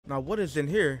Now, what is in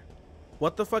here?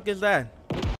 What the fuck is that?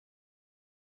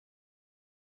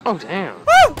 Oh, damn.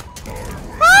 Woo!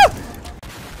 Woo!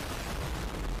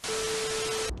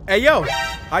 Hey, yo.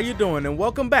 How you doing? And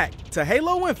welcome back to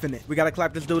Halo Infinite. We gotta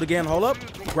clap this dude again. Hold up.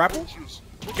 Grapple.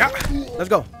 Yeah. Let's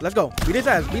go. Let's go. Beat his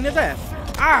ass. Beat his ass.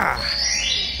 Ah!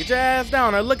 Get your ass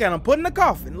down there. Look at him. Put in the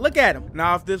coffin. Look at him.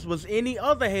 Now, if this was any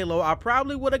other Halo, I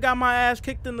probably would have got my ass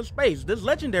kicked into space. This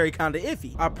legendary kind of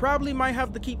iffy. I probably might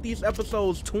have to keep these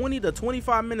episodes 20 to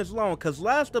 25 minutes long, because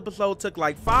last episode took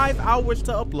like 5 hours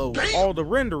to upload. All the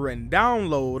rendering,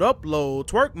 download, upload,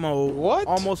 twerk mode. What?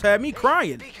 Almost had me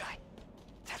crying.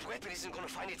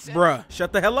 Bruh,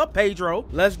 shut the hell up, Pedro.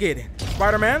 Let's get it.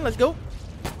 Spider-Man, let's go.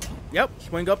 Yep,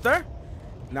 swing up there.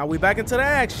 Now we back into the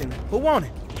action. Who won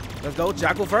it? Let's go,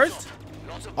 Jackal first.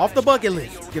 Off the bucket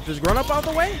list. Get this grunt up out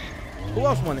the way. Who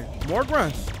else won it? More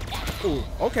grunts. Ooh,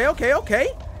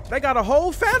 okay. They got a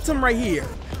whole phantom right here.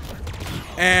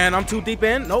 And I'm too deep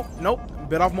in. Nope.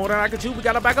 Bit off more than I could chew. We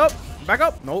gotta back up.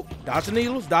 Nope. Dodge the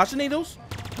needles.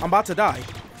 I'm about to die.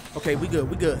 Okay, we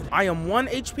good. I am 1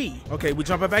 HP. Okay, we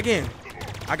jumping back in.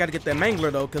 I gotta get that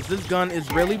mangler though, because this gun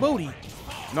is really booty.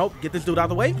 Nope, get this dude out of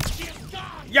the way.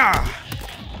 Yeah.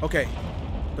 Okay.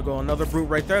 There go another brute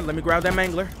right there. Let me grab that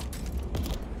mangler.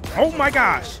 Oh my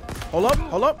gosh. Hold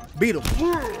up. Beat him.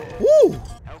 Woo.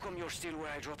 How come you're still where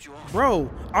I dropped you off?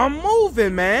 Bro, I'm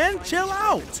moving, man. Chill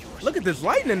out. Look at this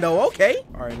lightning though. Okay.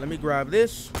 All right, let me grab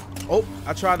this. Oh,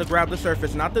 I tried to grab the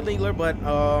surface, not the needler, but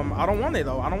I don't want it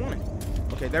though. I don't want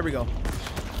it. Okay, there we go.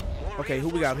 Okay, who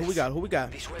we got?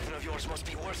 This weapon of yours must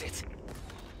be worth it.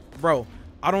 Bro,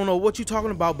 I don't know what you're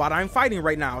talking about, but I'm fighting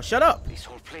right now. Shut up. This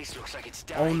whole place looks like it's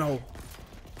dying. Oh no.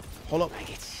 Hold up.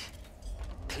 Like it's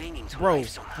clinging to Bro, life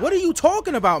somehow. what are you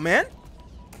talking about, man?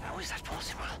 How is that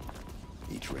possible?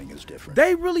 Each ring is different.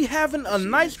 They really having a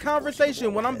nice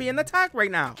conversation when I'm being attacked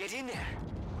right now. Get in there.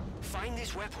 Find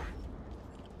this weapon.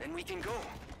 Then we can go.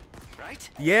 Right?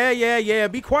 Yeah.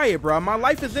 Be quiet, bro. My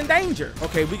life is in danger.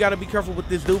 Okay, we gotta be careful with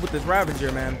this dude with this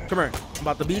Ravager, man. Come here. I'm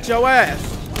about to beat your ass.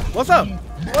 What's up?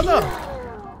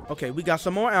 Okay, we got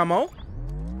some more ammo.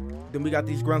 Then we got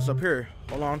these grunts up here.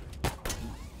 Hold on.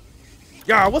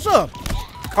 Yeah, what's up?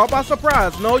 Caught by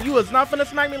surprise. No, you is not finna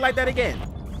snipe me like that again.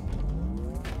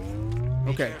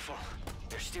 Okay. Be careful.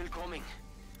 They're still coming.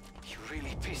 You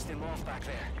really pissed them off back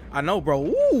there. I know, bro.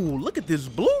 Ooh, look at this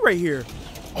blue right here.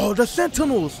 Oh, the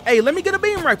Sentinels. Hey, let me get a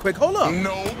beam right quick. Hold up.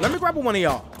 No. Let me grab one of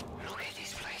y'all. Look at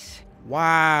this place.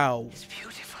 Wow. It's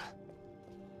beautiful.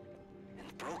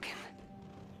 And broken.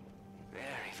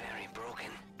 Very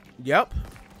broken. Yep.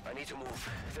 I need to move.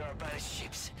 There are banished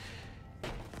ships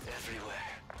everywhere.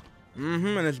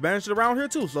 And it's banished around here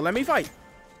too, so let me fight.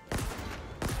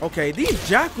 Okay, these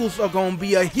jackals are gonna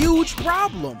be a huge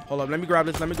problem. Hold up, let me grab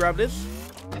this.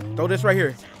 Throw this right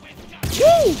here.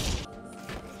 Woo!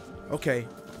 Okay,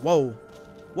 whoa.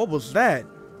 What was that?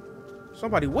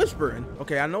 Somebody whispering.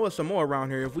 Okay, I know it's some more around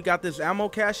here. If we got this ammo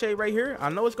cache right here, I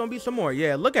know it's gonna be some more.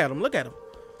 Yeah, look at him.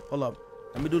 Hold up.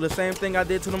 Let me do the same thing I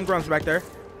did to them grunts back there.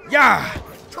 Yeah!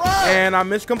 And I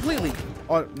missed completely.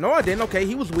 Oh, no, I didn't. Okay,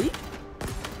 he was weak.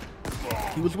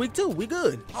 He was weak too. We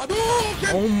good.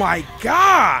 Oh my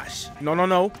gosh. No.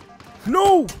 No!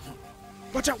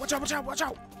 Watch out.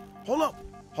 Hold up.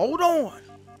 Hold on.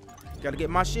 Gotta get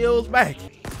my shields back.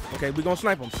 Okay, we gonna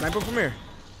snipe him. Snipe him from here.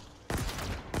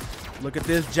 Look at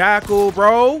this jackal,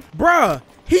 bro. Bruh,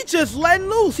 he just letting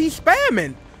loose. He's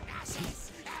spamming.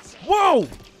 Whoa!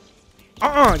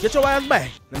 Get your ass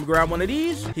back. Let me grab one of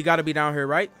these. He gotta be down here,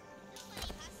 right?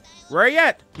 Where he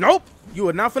at? Nope. You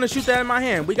are not finna shoot that in my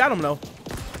hand. We got him though.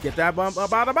 Get that bump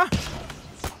up out of my.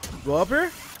 Go up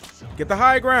here. Get the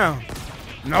high ground.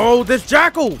 No, this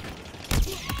jackal.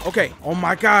 Okay. Oh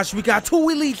my gosh, we got 2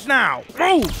 elites now.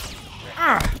 Move.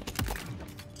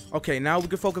 Okay, now we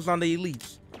can focus on the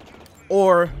elites.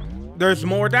 Or there's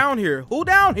more down here. Who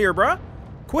down here, bruh?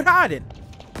 Quit hiding.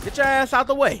 Get your ass out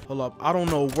the way. Hold up. I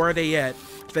don't know where they at.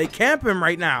 They camping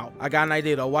right now. I got an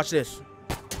idea though. Watch this.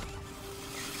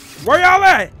 Where y'all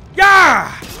at?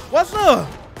 Yeah! What's up?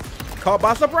 Caught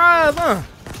by surprise, huh?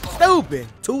 Stupid.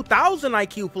 2,000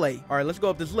 IQ play. All right, let's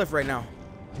go up this lift right now.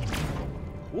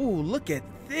 Ooh, look at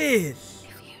this.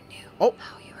 If you knew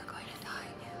how you were going to die,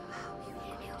 how you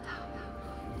would feel now.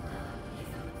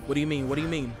 What do you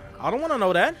mean? I don't want to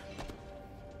know that.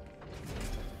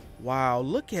 Wow,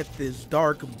 look at this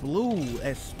dark blue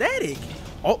aesthetic.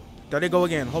 Oh, there they go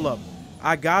again. Hold up.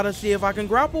 I gotta see if I can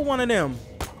grapple one of them.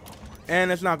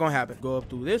 And it's not gonna happen. Go up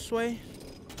through this way.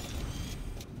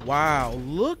 Wow,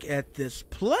 look at this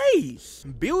place.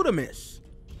 Beautimus.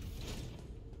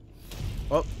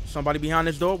 Oh, somebody behind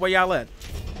this door. Where y'all at?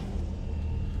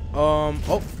 Oh,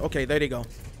 okay, there they go.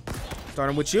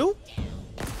 Starting with you.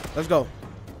 Let's go.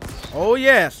 Oh,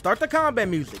 yeah. Start the combat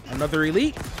music. Another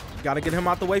elite. Gotta get him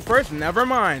out the way first. Never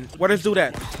mind. Where does do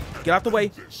that? Get out the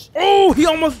way. Oh, he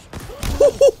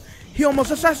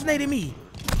almost assassinated me.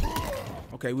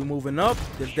 Okay, we moving up.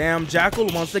 This damn jackal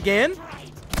once again.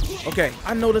 Okay,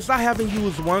 I noticed I haven't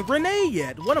used one grenade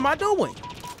yet. What am I doing?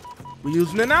 We're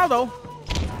using it now, though.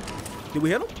 Did we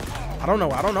hit him? I don't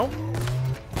know. I don't know.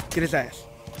 Get his ass.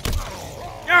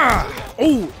 Ah!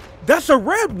 Oh, that's a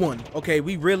red one. Okay,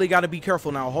 we really got to be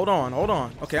careful now. Hold on. Hold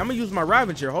on. Okay, I'm going to use my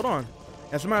Ravager. Hold on.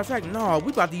 As a matter of fact, no,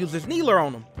 we about to use this Kneeler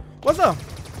on him. What's up?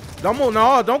 Don't move.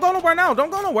 No, don't go nowhere now. Don't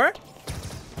go nowhere.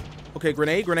 Okay,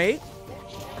 grenade, grenade.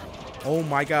 Oh,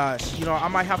 my gosh. You know, I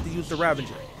might have to use the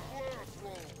Ravager.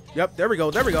 Yep, there we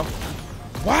go. There we go.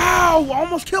 Wow, I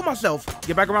almost killed myself.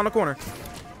 Get back around the corner.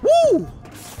 Woo!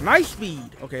 Nice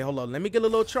speed. Okay, hold on. Let me get a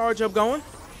little charge up going.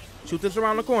 Shoot this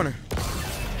around the corner.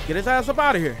 Get his ass up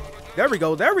out of here. There we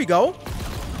go. There we go.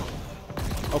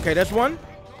 Okay, that's one.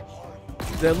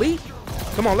 The elite.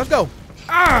 Come on, let's go.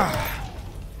 Ah!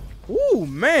 Ooh,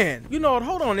 man. You know what?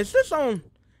 Hold on. Is this on?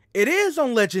 It is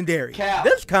on Legendary.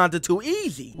 This kinda too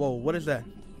easy. Whoa, what is that?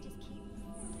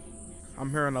 I'm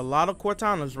hearing a lot of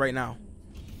Cortanas right now.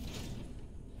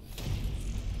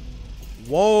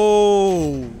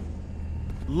 Whoa.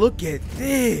 Look at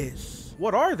this.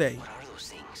 What are they? What are those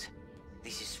things?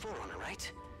 This is Forerunner,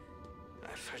 right?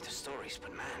 I've heard the stories,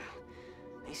 but man,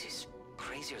 this is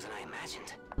crazier than I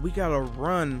imagined. We gotta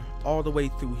run all the way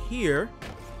through here.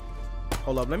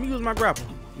 Hold up, let me use my grapple.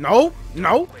 No,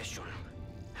 no. Question.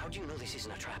 How do you know this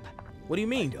isn't a trap? What do you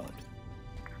mean?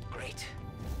 Great.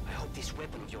 I hope this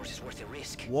weapon of yours is worth the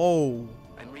risk. Whoa.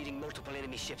 I'm reading multiple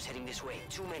enemy ships heading this way.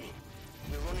 Too many.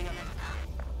 We're running out.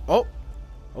 Oh.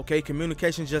 Okay,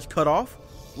 communication just cut off.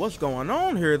 What's going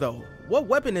on here, though? What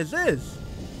weapon is this?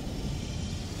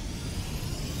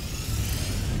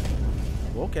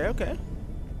 Okay, okay.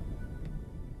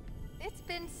 It's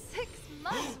been 6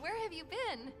 months. Where have you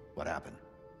been? What happened?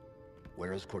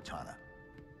 Where is Cortana?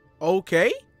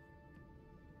 Okay.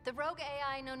 The rogue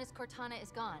AI known as Cortana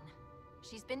is gone.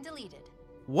 She's been deleted.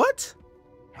 What?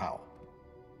 How?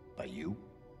 By you?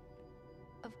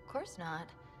 Of course not.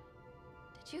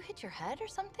 Did you hit your head or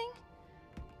something?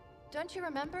 Don't you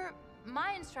remember?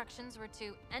 My instructions were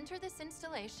to enter this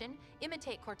installation,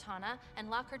 imitate Cortana,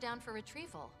 and lock her down for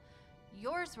retrieval.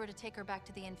 Yours were to take her back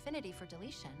to the Infinity for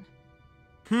deletion.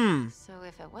 So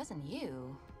if it wasn't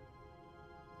you...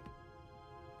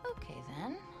 Okay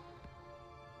then.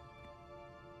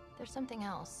 There's something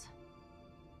else.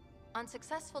 On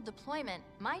successful deployment,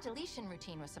 my deletion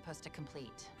routine was supposed to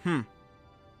complete.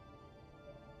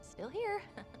 Still here.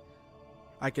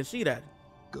 I can see that.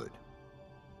 Good.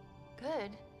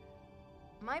 Good.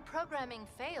 My programming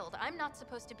failed. I'm not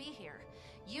supposed to be here.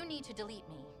 You need to delete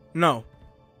me. No.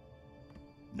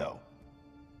 No.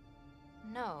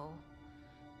 No.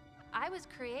 I was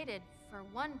created for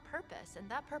one purpose, and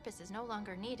that purpose is no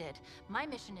longer needed. My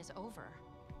mission is over.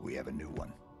 We have a new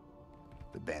one.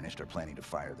 The Banished are planning to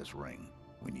fire this ring.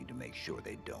 We need to make sure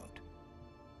they don't.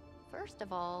 First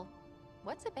of all,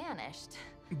 what's a Banished?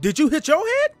 Did you hit your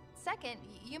head? Second,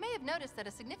 you may have noticed that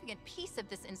a significant piece of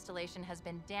this installation has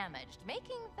been damaged,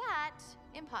 making that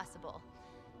impossible.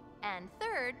 And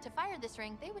third, to fire this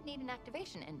ring, they would need an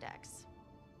activation index.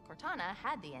 Cortana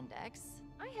had the index.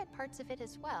 I had parts of it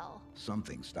as well.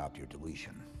 Something stopped your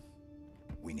deletion.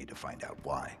 We need to find out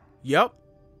why. Yep.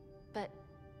 But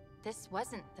this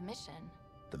wasn't the mission.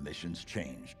 The missions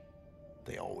changed.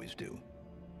 They always do.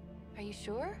 Are you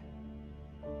sure?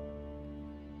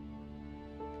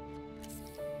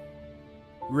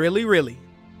 Really, really.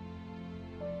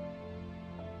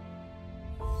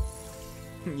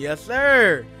 Yes,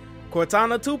 sir.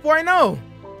 Cortana 2.0.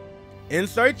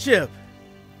 Insert chip.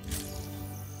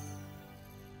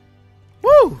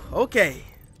 Woo! Okay.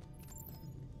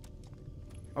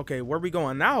 Okay, where we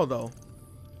going now, though?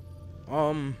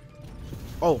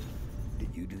 Oh.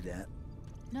 Did you do that?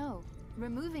 No.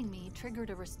 Removing me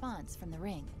triggered a response from the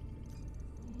ring.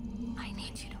 I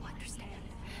need you to understand.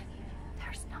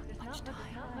 There's not much time.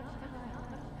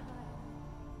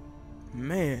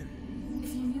 Man. If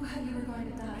you knew how you were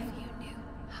going to die, If you knew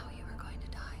how you were going to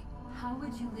die, how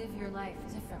would you live your life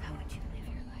differently? how would you live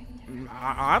your life differently?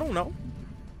 I don't know.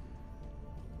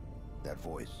 That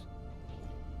voice.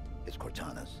 It's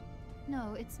Cortana's.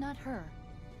 No, it's not her.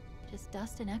 Just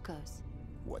dust and echoes.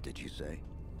 What did you say?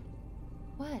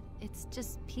 What? It's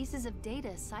just pieces of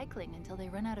data cycling until they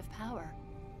run out of power.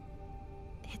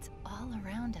 It's all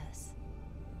around us.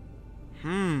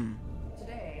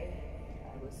 Today,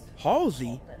 I was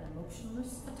Halsey? an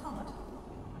emotionless automaton.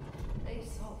 They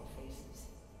saw the faces.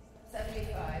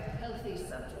 75 healthy of these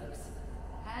subjects,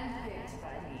 handpicked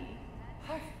by me,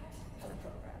 perfect for the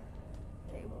program.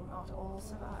 They will not all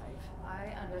survive. I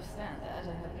understand that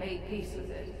and have made peace with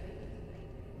it.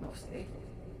 Mostly.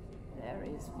 There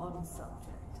is one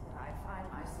subject that I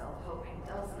find myself hoping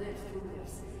does live through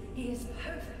this. He is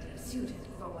perfectly suited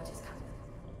for what is coming.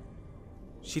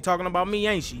 She talking about me,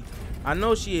 ain't she? I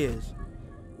know she is.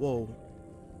 Whoa.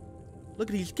 Look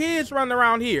at these kids running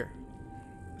around here.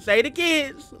 Say the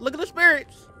kids. Look at the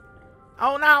spirits.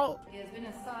 Oh no. He has been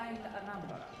assigned a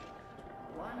number.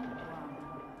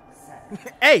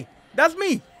 117. Hey, that's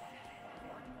me.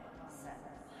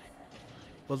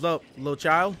 What's up, little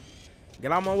child?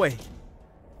 Get out of my way.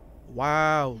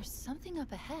 Wow. There's something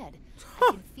up ahead.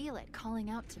 I can feel it calling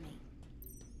out to me.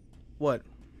 What?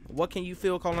 What can you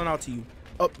feel calling out to you?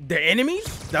 The enemies?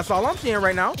 That's all I'm seeing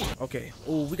right now. Okay.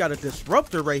 Oh, we got a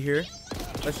disruptor right here.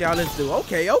 Let's see how this do.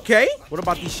 Okay, okay. What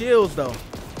about these shields, though?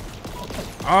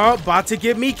 About to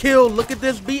get me killed. Look at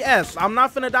this BS. I'm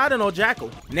not finna die to no jackal.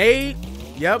 Nade.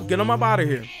 Yep, get him up out of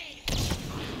here.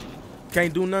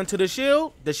 Can't do nothing to the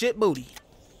shield. The shit booty.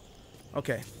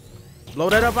 Okay. Blow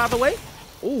that up out the way.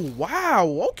 Oh, wow.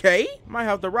 Okay. Might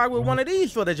have to rock with one of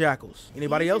these for the jackals.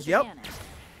 Anybody else? Yep.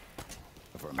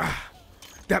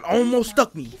 That almost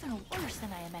stuck me. Even worse than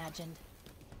I imagined.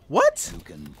 What? You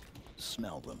can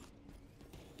smell them.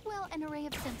 Well, an array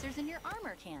of sensors in your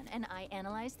armor can, and I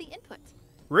analyze the input.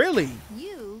 Really?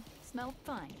 You smell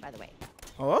fine, by the way.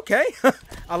 Oh, okay.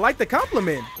 I like the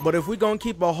compliment. But if we're going to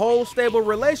keep a whole stable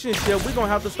relationship, we're going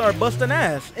to have to start busting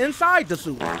ass inside the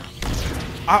suit.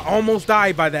 I almost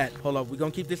died by that. Hold up. We're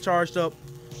going to keep this charged up.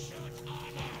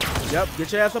 Yep.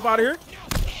 Get your ass up out of here.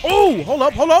 Oh, hold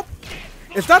up. Hold up.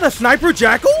 Is that a sniper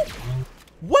jackal?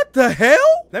 What the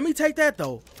hell? Let me take that,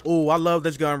 though. Oh, I love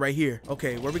this gun right here.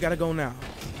 Okay, where we got to go now?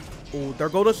 Oh, there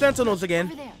go the sentinels again.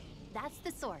 Over there. That's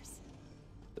the source.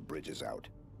 The bridge is out.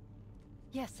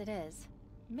 Yes, it is.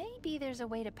 Maybe there's a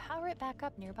way to power it back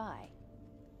up nearby.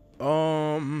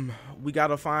 We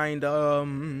gotta find,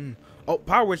 oh,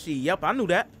 power seed. Yep, I knew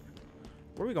that.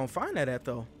 Where we gonna find that at,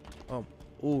 though? Oh,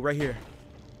 ooh, right here.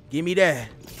 Give me that.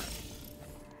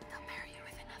 They'll pair you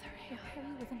with another AI. They'll pair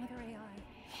you with another AI.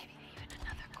 Maybe even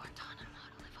another Cortana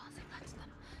model if Halsey lets them.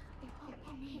 It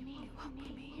won't be me. It won't be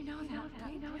me. You know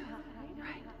that. You know that.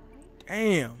 Right.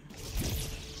 Damn.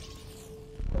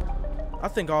 I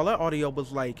think all that audio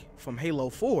was like from Halo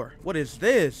 4. What is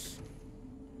this?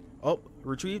 Oh,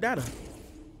 retrieve data.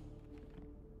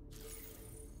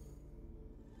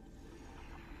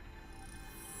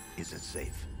 Is it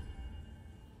safe?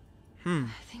 I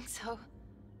think so.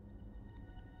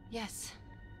 Yes.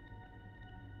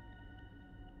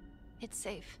 It's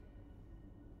safe.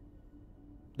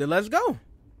 Then let's go.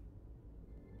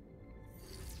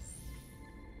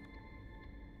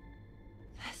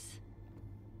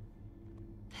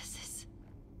 This is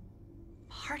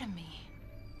part of me.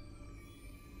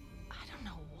 I don't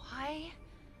know why.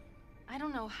 I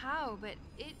don't know how, but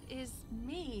it is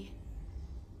me.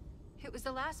 It was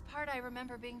the last part I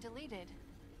remember being deleted.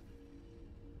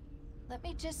 Let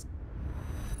me just...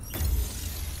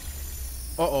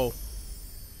 Uh-oh.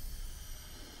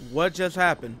 What just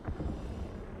happened?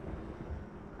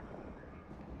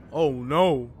 Oh,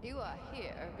 no. You are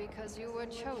here because you were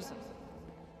chosen.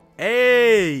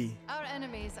 Hey! Our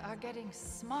enemies are getting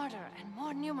smarter and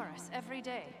more numerous every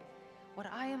day. What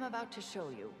I am about to show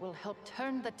you will help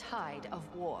turn the tide of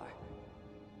war.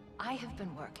 I have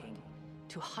been working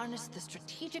to harness the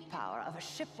strategic power of a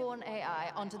shipborne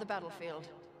AI onto the battlefield.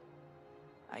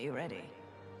 Are you ready?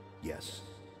 Yes,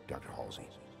 Dr. Halsey.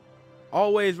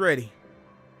 Always ready.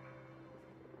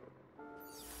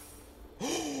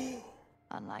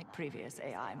 Unlike previous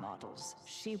AI models,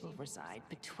 she will reside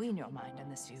between your mind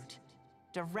and the suit,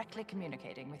 directly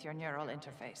communicating with your neural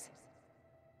interface.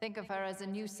 Think of her as a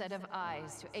new set of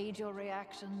eyes to aid your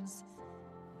reactions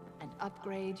and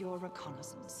upgrade your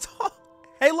reconnaissance.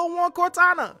 Halo 1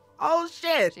 Cortana. Oh,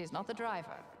 shit. She's not the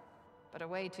driver, but a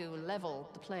way to level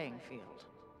the playing field.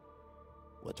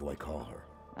 What do I call her?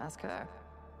 Ask her.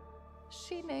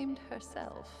 She named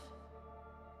herself.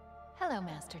 Hello,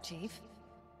 Master Chief.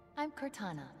 I'm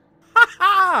Cortana. Ha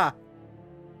ha!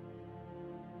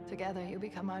 Together you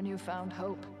become our newfound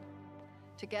hope.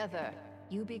 Together,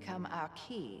 you become our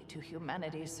key to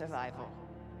humanity's survival.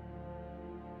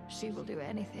 She will do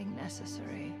anything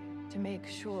necessary to make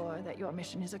sure that your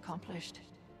mission is accomplished,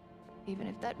 even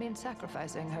if that means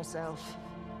sacrificing herself,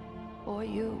 or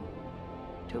you,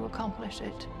 to accomplish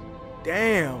it.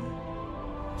 Damn.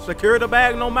 Secure the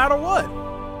bag no matter what.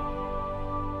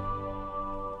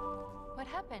 What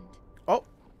happened? Oh.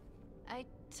 I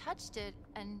touched it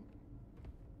and...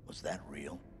 Was that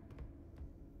real?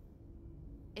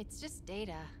 It's just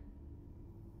data.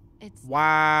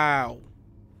 Wow.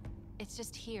 It's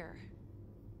just here.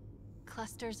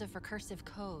 Clusters of recursive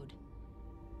code.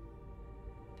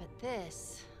 But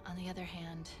this, on the other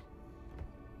hand,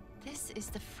 this is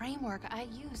the framework I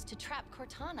use to trap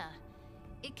Cortana.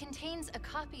 It contains a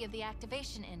copy of the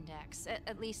activation index,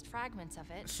 at least fragments of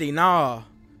it. See, nah.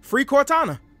 Free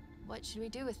Cortana. What should we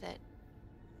do with it?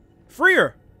 Free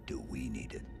her. Do we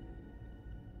need it?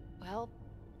 Well,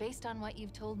 based on what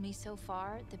you've told me so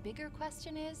far, the bigger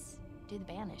question is, do the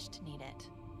Banished need it?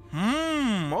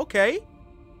 Okay.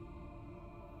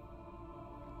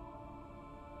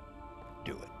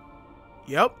 Do it.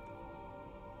 Yep.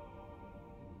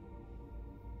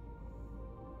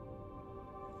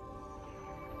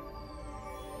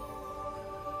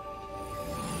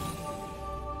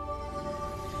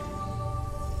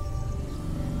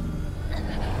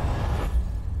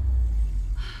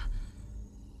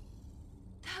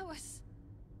 That was...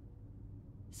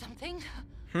 something?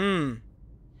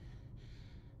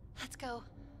 Let's go.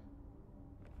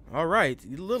 All right.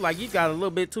 You look like you got a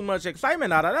little bit too much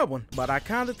excitement out of that one. But I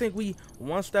kind of think we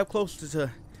one step closer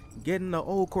to getting the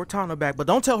old Cortana back. But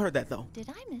don't tell her that, though. Did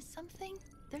I miss something?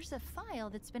 There's a file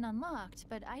that's been unlocked,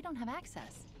 but I don't have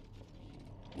access.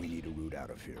 We need a route out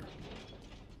of here.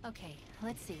 Okay,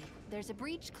 let's see. There's a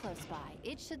breach close by.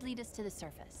 It should lead us to the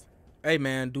surface. Hey,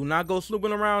 man, do not go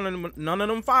snooping around in none of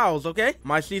them files, okay?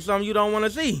 Might see something you don't want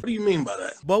to see. What do you mean by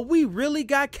that? But we really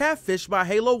got catfished by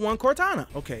Halo 1 Cortana.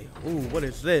 Okay. Ooh, what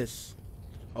is this?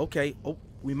 Okay. Oh,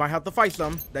 we might have to fight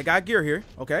something. They got gear here.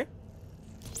 Okay.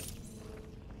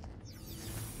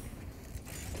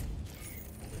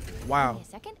 Wow. Give me a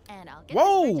second, and I'll get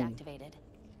Whoa. this bridge activated.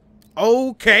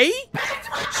 Okay.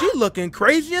 She looking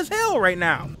crazy as hell right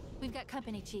now. We've got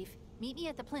company, Chief. Meet me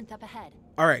at the plinth up ahead.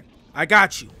 All right. I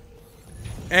got you.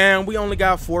 And we only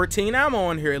got 14 ammo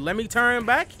in here. Let me turn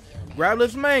back. Grab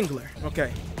this mangler.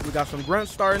 Okay. We got some grunts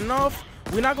starting off.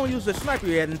 We're not going to use the sniper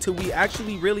yet until we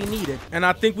actually really need it. And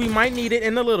I think we might need it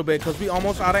in a little bit because we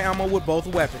almost out of ammo with both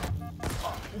weapons.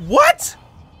 What?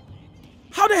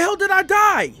 How the hell did I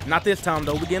die? Not this time,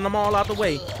 though. We're getting them all out the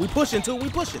way. We pushing, too. We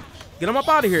pushing. Get them up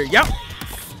out of here. Yep.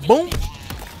 Boom.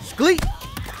 Skleet.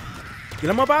 Get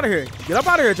them up out of here. Get up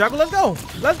out of here, Jackal. Let's go.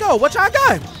 Let's go. What y'all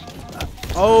got?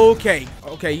 Okay.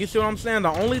 Okay, you see what I'm saying? The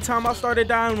only time I started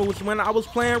dying was when I was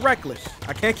playing Reckless.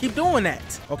 I can't keep doing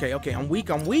that. Okay, okay. I'm weak.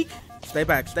 I'm weak. Stay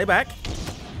back. Stay back.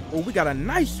 Oh, we got a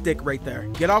nice stick right there.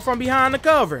 Get off from behind the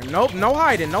cover. Nope. No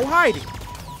hiding. No hiding.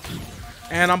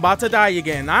 And I'm about to die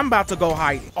again. I'm about to go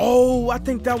hiding. Oh, I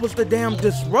think that was the damn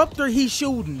disruptor he's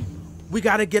shooting. We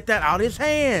got to get that out his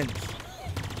hands.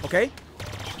 Okay.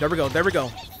 There we go. There we go.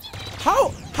 How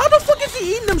the fuck is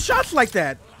he eating them shots like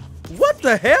that? What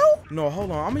the hell? No,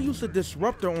 hold on. I'm gonna use the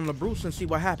disruptor on the Bruce and see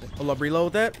what happens. Hold up,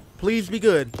 reload that. Please be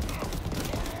good.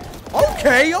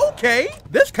 Okay, okay.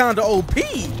 This kind of OP.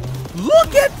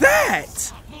 Look at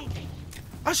that.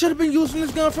 I should have been using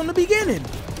this gun from the beginning.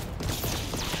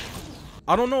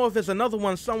 I don't know if there's another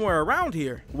one somewhere around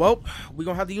here. Well, we're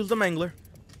gonna have to use the mangler.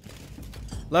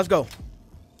 Let's go.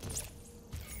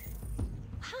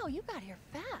 Wow, you got here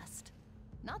fast.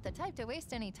 Not the type to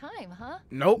waste any time, huh?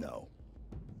 Nope. No.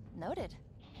 Noted.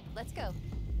 Let's go.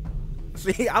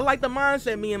 See, I like the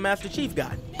mindset me and Master Chief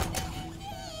got.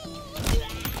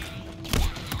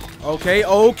 Okay,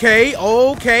 okay,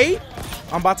 okay.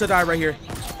 I'm about to die right here.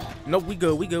 Nope, we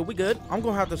good, we good, we good. I'm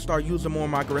gonna have to start using more of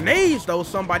my grenades, though.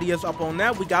 Somebody is up on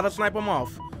that. We gotta snipe them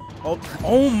off.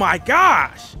 Oh my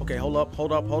gosh. Okay, hold up,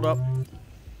 hold up, hold up.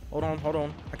 Hold on, hold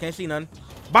on. I can't see none.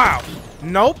 Bow.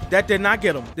 Nope, that did not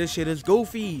get him. This shit is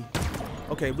goofy.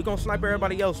 Okay, we're gonna snipe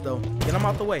everybody else, though. Get them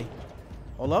out the way.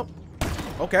 Hold up.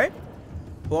 Okay.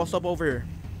 Who else up over here?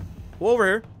 Who over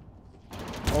here?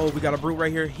 Oh, we got a brute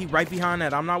right here. He right behind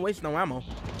that. I'm not wasting no ammo.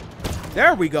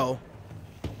 There we go.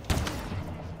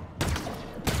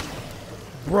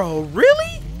 Bro,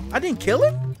 really? I didn't kill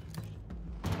him?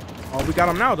 Oh, we got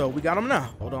him now, though. We got him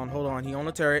now. Hold on, hold on. He on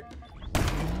the turret.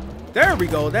 There we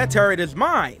go. That turret is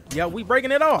mine. Yeah, we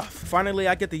breaking it off. Finally,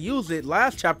 I get to use it.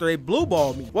 Last chapter, they blue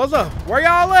balled me. What's up? Where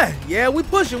y'all at? Yeah, we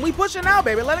pushing. We pushing now,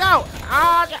 baby. Let it out.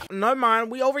 Ah, never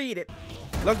mind. We overeat it.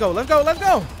 Let's go. Let's go. Let's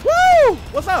go. Woo!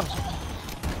 What's up?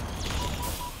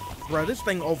 Bro, this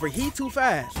thing overheat too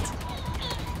fast.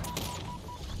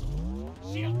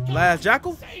 Last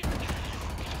Jackal.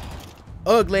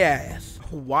 Ugly ass.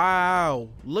 Wow.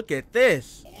 Look at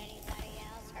this.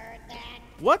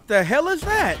 What the hell is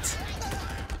that?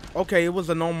 Okay, it was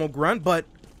a normal grunt, but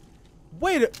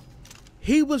wait,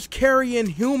 he was carrying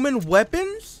human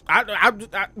weapons?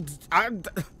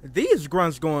 These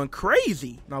grunts going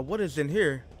crazy. Now, what is in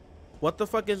here? What the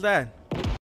fuck is that?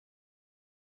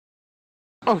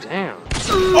 Oh, damn.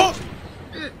 Oh!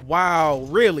 Wow,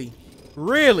 really?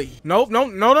 Really? Nope,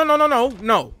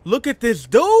 no. Look at this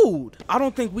dude. I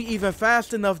don't think we even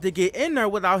fast enough to get in there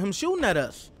without him shooting at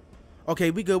us.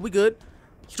 Okay, we good.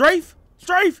 Strafe!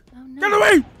 Strafe! Oh, no. Get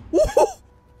away! Woo!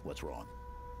 What's wrong?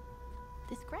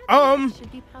 This gravity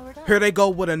should be powered up. Here they go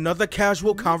with another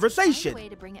casual conversation. Find a way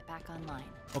to bring it back online.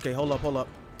 Okay, hold up.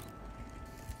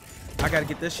 I gotta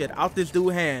get this shit out this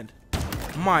dude's hand.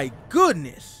 My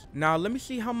goodness. Now, let me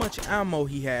see how much ammo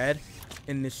he had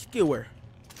in this skewer.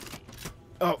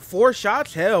 4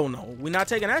 shots? Hell no. We're not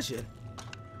taking that shit.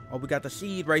 Oh, we got the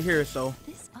seed right here, so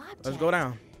This object, let's go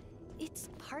down. It's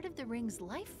part of the ring's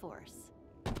life force.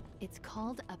 It's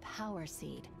called a power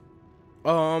seed.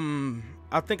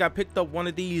 I think I picked up one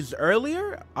of these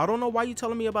earlier. I don't know why you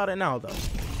telling me about it now, though.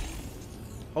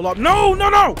 Hold up.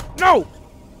 No!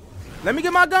 Let me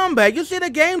get my gun back. You see the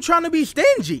game trying to be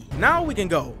stingy. Now we can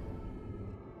go.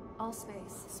 All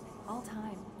space, all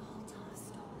time.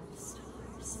 Stars,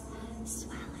 swelling,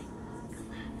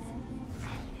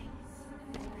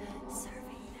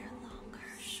 serving their longer,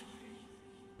 shorter.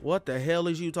 What the hell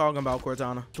is you talking about,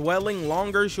 Cortana? Swelling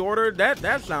longer, shorter?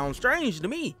 That sounds strange to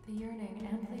me. The yearning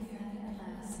amply fed at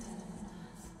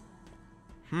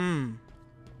last.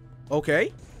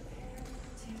 Okay.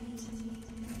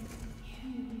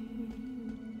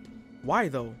 Why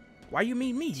though? Why you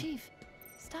mean me? Chief,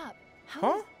 stop.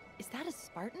 Huh? Is that a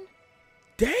Spartan?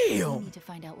 Damn. We need to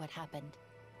find out what happened.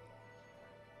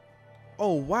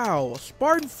 Oh wow,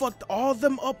 Spartan fucked all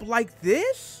them up like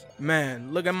this?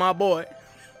 Man, look at my boy.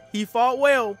 He fought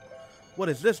well. What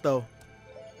is this though?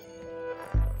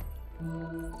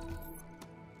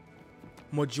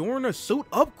 Majorna suit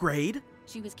upgrade?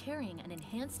 She was carrying an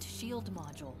enhanced shield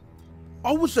module.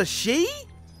 Oh, it's a she?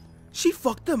 She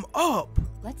fucked them up.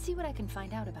 Let's see what I can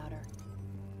find out about her.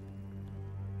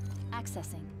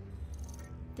 Accessing.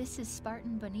 This is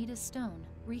Spartan Bonita Stone,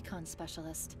 recon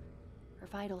specialist. Her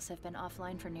vitals have been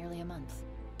offline for nearly a month.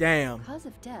 Damn. Cause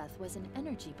of death was an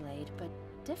energy blade, but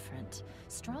different,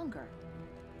 stronger.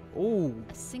 Ooh.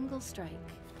 A single strike.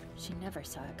 She never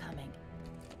saw it coming.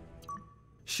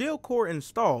 Shield core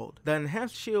installed. The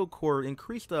enhanced shield core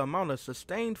increased the amount of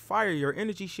sustained fire your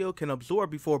energy shield can absorb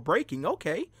before breaking.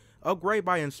 Okay. Upgrade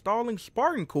by installing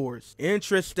Spartan cores.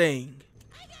 Interesting.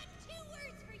 I got 2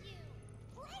 words for you.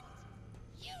 Front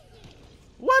Union.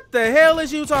 What the hell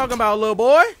is you talking about, little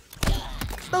boy?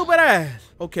 Stupid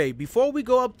ass. Okay, before we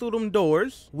go up through them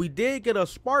doors, we did get a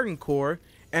Spartan core,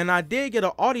 and I did get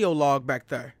an audio log back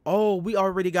there. Oh, we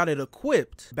already got it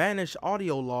equipped. Banish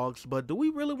audio logs, but do we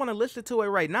really want to listen to it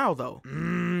right now, though?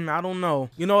 I don't know.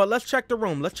 You know what? Let's check the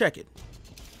room. Let's check it.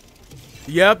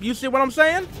 Yep, you see what I'm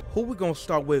saying? Who we gonna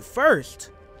start with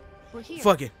first? We're here.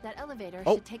 Fuck it. That elevator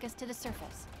Oh. should take us to the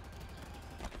surface.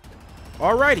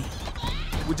 Alrighty.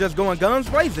 We're just going guns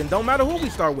blazing. Don't matter who we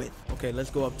start with. Okay, let's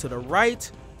go up to the right.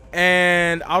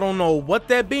 And I don't know what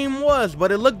that beam was,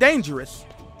 but it looked dangerous.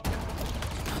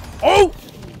 Oh!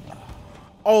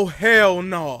 Oh, hell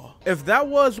no. If that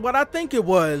was what I think it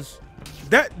was,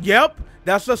 yep,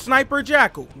 that's a sniper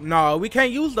jackal. No, we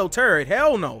can't use no turret.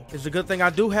 Hell no. It's a good thing I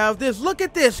do have this. Look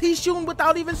at this. He's shooting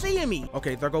without even seeing me.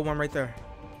 Okay, there go one right there.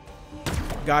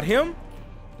 Got him.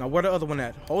 Now, where the other one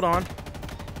at? Hold on.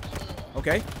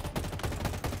 Okay.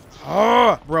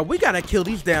 Oh, bro, we gotta kill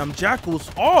these damn jackals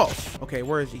off. Okay,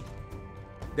 where is he?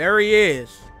 There he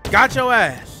is. Got your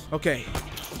ass. Okay.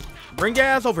 Bring your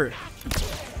ass over here.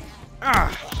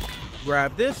 Ah.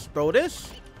 Grab this. Throw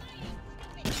this.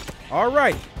 All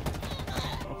right.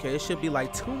 Okay, it should be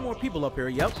like 2 more people up here.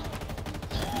 Yep.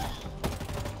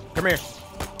 Come here.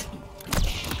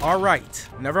 All right.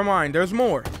 Never mind. There's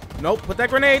more. Nope. Put that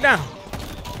grenade down.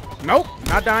 Nope.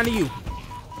 Not dying to you.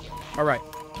 All right.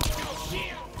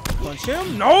 Punch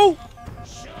him. No.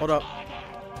 Hold up.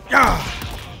 Ah.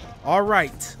 All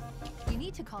right. We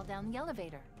need to call down the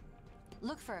elevator.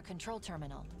 Look for a control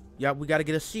terminal. Yep, we got to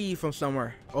get a seed from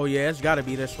somewhere. Oh, yeah, it's got to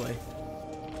be this way.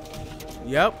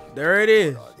 Yep, there it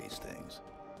is. What are these things?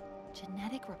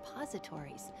 Genetic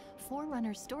repositories.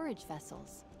 Forerunner storage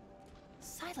vessels.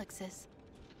 Silexes.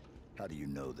 How do you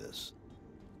know this?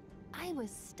 I was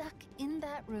stuck in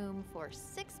that room for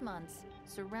 6 months,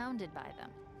 surrounded by them.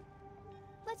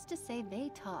 Let's just say they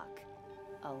talk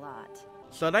a lot.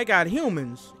 So they got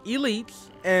humans, elites,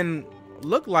 and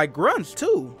look like grunts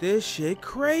too. This shit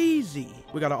crazy.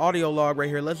 We got an audio log right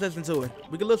here. Let's listen to it.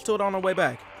 We can listen to it on our way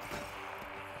back.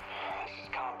 This is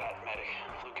combat medic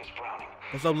Lucas Browning.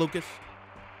 What's up, Lucas?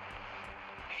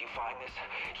 If you find this,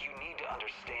 you need to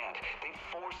understand. They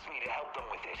forced me to help them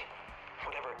with it.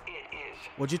 Whatever it is.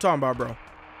 What you talking about, bro?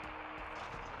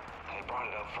 They brought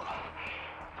it up from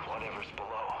whatever's below.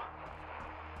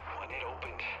 it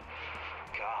opened,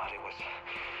 God, it was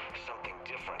something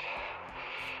different.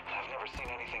 I've never seen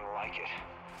anything like it.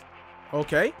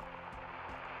 Okay.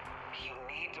 You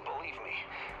need to believe me.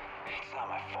 It's not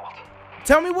my fault.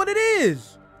 Tell me what it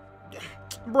is.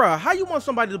 Bruh, how you want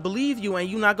somebody to believe you and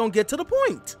you not gonna get to the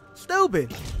point?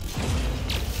 Stupid.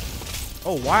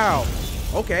 Oh, wow.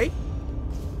 Okay.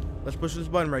 Let's push this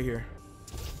button right here.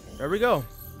 There we go.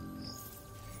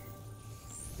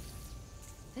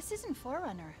 This isn't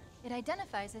Forerunner. It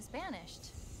identifies as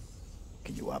banished.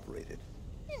 Can you operate it?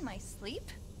 In my sleep?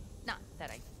 Not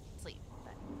that I sleep,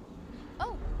 but...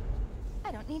 Oh,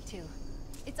 I don't need to.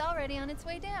 It's already on its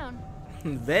way down.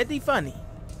 Very funny.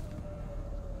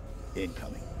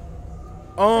 Incoming.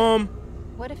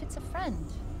 What if it's a friend?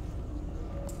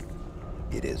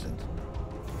 It isn't.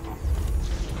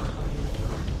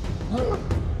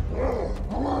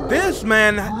 This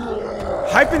man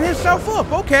hyping himself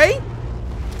up. Okay.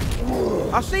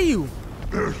 I see you.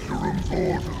 Escherum's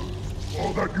orders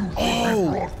are that you should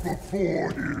be brought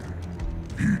before him.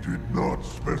 He did not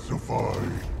specify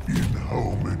in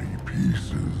how many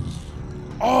pieces.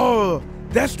 Oh,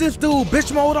 that's this dude,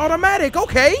 bitch mode automatic.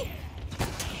 Okay.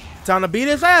 Time to beat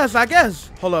his ass, I guess.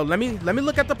 Hold up, let me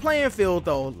look at the playing field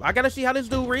though. I gotta see how this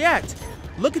dude reacts.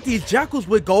 Look at these jackals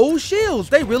with gold shields.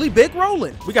 They really big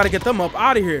rolling. We gotta get them up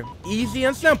out of here. Easy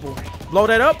and simple. Blow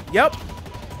that up. Yep.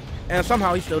 And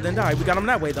somehow he still didn't die. We got him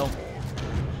that way though.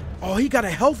 Oh, he got a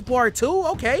health bar too?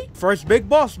 Okay. First big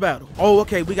boss battle. Oh,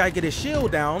 okay. We gotta get his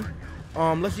shield down.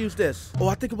 Let's use this. Oh,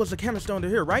 I think it was a canister under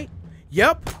here, right?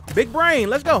 Yep. Big brain.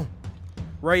 Let's go.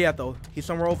 Where he at though? He's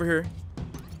somewhere over here.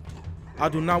 I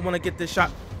do not want to get this shot.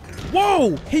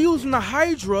 Whoa! He using the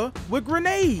Hydra with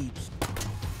grenades.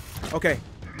 Okay.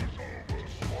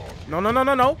 No, no, no,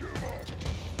 no, no.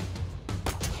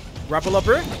 Grapple up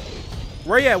here.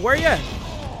 Where you at? Where you at?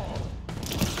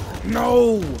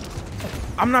 No.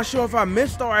 I'm not sure if I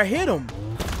missed or I hit him.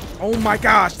 Oh my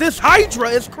gosh, this Hydra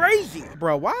is crazy.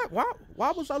 Bro, why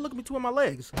was I looking between my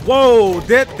legs? Whoa,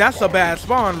 that's a bad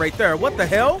spawn right there. What the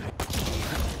hell?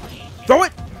 Throw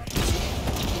it.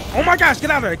 Oh my gosh,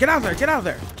 get out of there, get out of there, get out of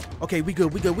there. Okay, we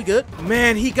good, we good, we good.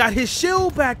 Man, he got his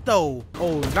shield back though.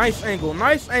 Oh, nice angle,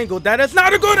 nice angle. That is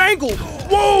not a good angle.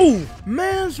 Whoa,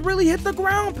 man's really hit the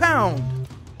ground pound.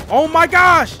 Oh my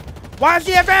gosh, why is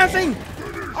he advancing?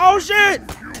 Oh shit.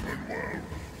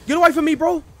 Get away from me,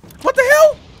 bro. What the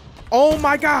hell? Oh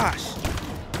my gosh.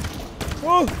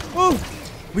 Whoa, whoa.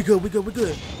 We good, we good, we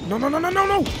good. No, no, no, no, no,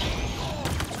 no.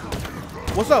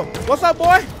 What's up? What's up,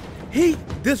 boy?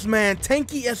 This man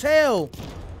tanky as hell.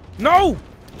 No.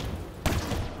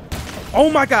 Oh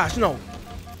my gosh, no.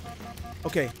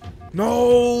 Okay.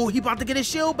 No, he about to get his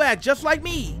shield back just like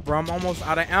me. Bro, I'm almost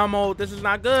out of ammo. This is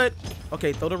not good.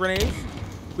 Okay, throw the grenades.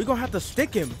 We're gonna have to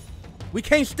stick him. We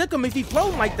can't stick him if he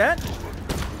floating like that.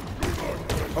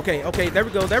 Okay, okay, there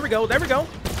we go, there we go, there we go.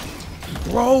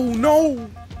 Bro, no.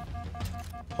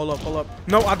 Hold up, hold up.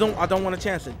 No, I don't want to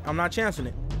chance it. I'm not chancing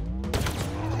it.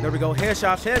 There we go.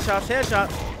 Headshots, headshots,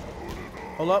 headshots.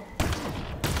 Hold up.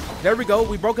 There we go.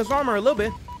 We broke his armor a little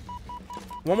bit.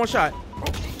 One more shot.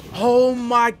 Oh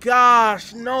my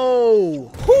gosh,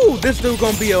 no. Whew, this dude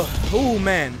gonna be a, oh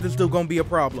man, this dude gonna be a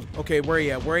problem. Okay, where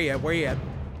he at? Where he at? Where he at?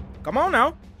 Come on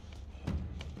now.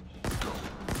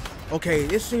 Okay,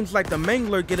 it seems like the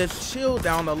Mangler get his shield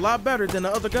down a lot better than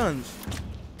the other guns.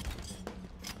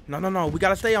 No, no, no. We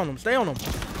gotta stay on him. Stay on him.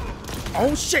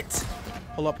 Oh shit.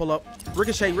 Pull up, pull up.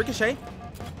 Ricochet, ricochet.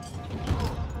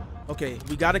 Okay,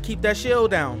 we gotta keep that shield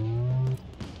down.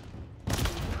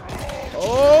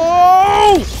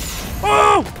 Oh!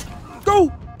 Oh!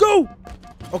 Go! Go!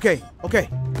 Okay, okay.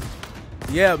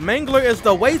 Yeah, Mangler is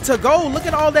the way to go. Look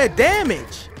at all that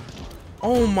damage.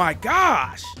 Oh my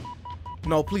gosh.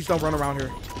 No, please don't run around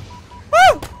here.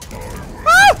 Woo!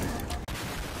 Woo!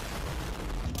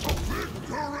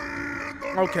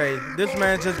 Okay, this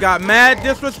man just got mad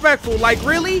disrespectful. Like,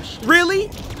 really?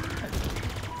 Really?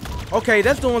 Okay,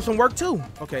 that's doing some work too.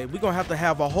 Okay, we're gonna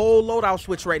have a whole loadout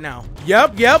switch right now.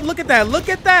 Yep, yep, look at that, look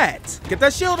at that. Get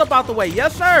that shield up out the way,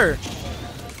 yes sir.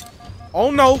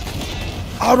 Oh no,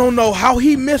 I don't know how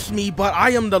he missed me, but I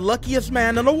am the luckiest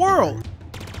man in the world.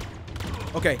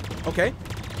 Okay, okay.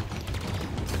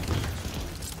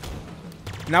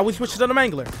 Now we switch to the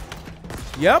Mangler.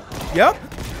 Yep, yep.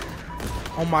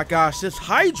 Oh my gosh, this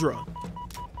Hydra.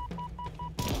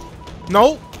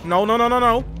 No, no, no, no, no,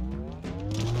 no.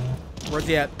 Where's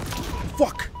he at?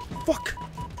 Fuck, fuck.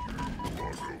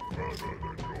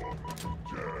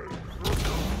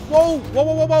 Whoa, whoa,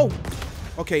 whoa, whoa, whoa.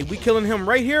 Okay, we killing him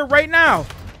right here, right now.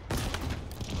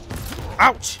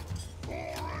 Ouch.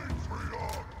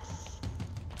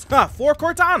 Ah, 4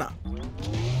 Cortana.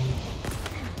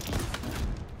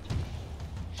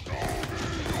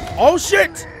 Oh,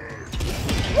 shit.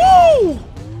 Woo!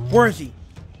 Where is he?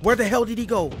 Where the hell did he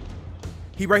go?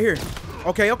 He right here.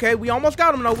 Okay, okay. We almost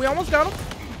got him, though. We almost got him.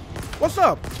 What's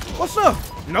up? What's up?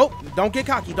 Nope. Don't get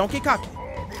cocky. Don't get cocky.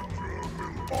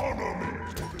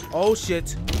 Oh,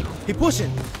 shit. He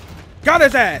pushing. Got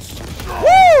his ass.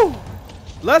 Woo!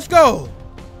 Let's go.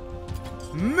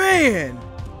 Man,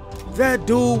 that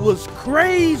dude was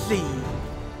crazy.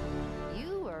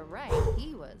 You were right.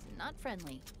 He was not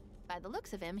friendly. By the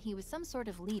looks of him, he was some sort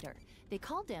of leader. They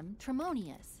called him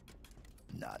Tremonius.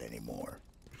 Not anymore.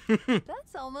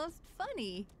 That's almost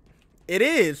funny. It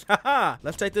is. Haha.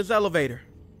 Let's take this elevator.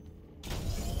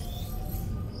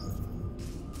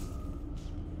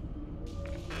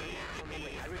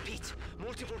 I repeat,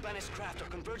 multiple banished craft are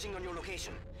converging on your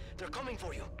location. They're coming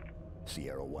for you.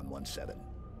 Sierra 117.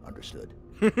 Understood.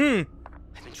 I've been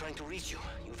trying to reach you.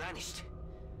 You vanished.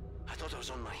 I thought I was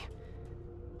on my...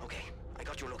 Okay, I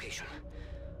got your location.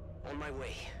 On my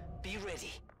way. Be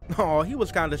ready. Oh, he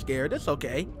was kind of scared. It's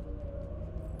okay.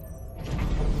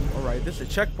 All right, this is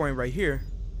a checkpoint right here.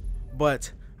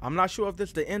 But I'm not sure if this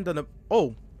is the end of the...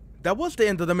 Oh, that was the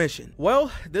end of the mission.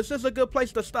 Well, this is a good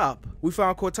place to stop. We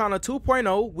found Cortana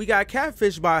 2.0. We got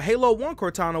catfished by Halo 1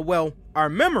 Cortana. Well, our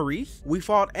memories. We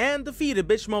fought and defeated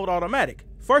Bitch Mode Automatic.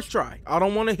 First try. I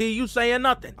don't want to hear you saying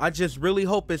nothing. I just really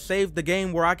hope it saved the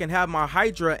game where I can have my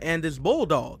Hydra and this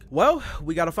Bulldog. Well,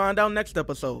 we gotta find out next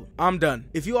episode. I'm done.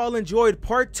 If you all enjoyed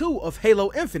part 2 of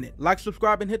Halo Infinite, like,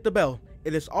 subscribe, and hit the bell.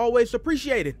 It is always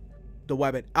appreciated. The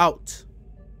Wabbit out.